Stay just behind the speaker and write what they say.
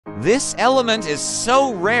This element is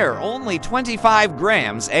so rare only 25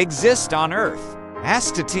 grams exist on Earth.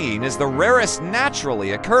 Astatine is the rarest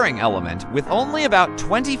naturally occurring element, with only about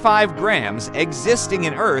 25 grams existing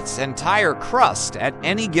in Earth's entire crust at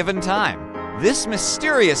any given time. This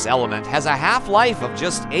mysterious element has a half-life of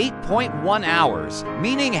just 8.1 hours,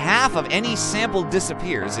 meaning half of any sample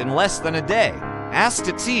disappears in less than a day.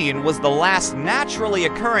 Astatine was the last naturally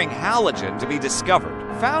occurring halogen to be discovered,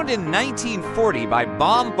 found in 1940 by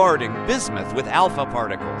bombarding bismuth with alpha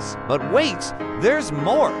particles. But wait, there's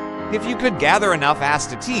more. If you could gather enough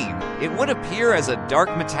astatine, it would appear as a dark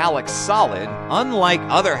metallic solid, unlike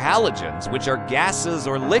other halogens, which are gases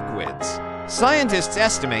or liquids. Scientists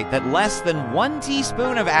estimate that less than 1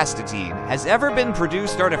 teaspoon of astatine has ever been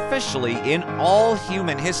produced artificially in all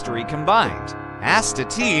human history combined.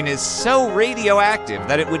 Astatine is so radioactive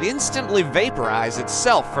that it would instantly vaporize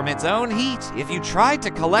itself from its own heat if you tried to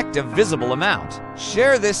collect a visible amount.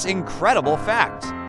 Share this incredible fact.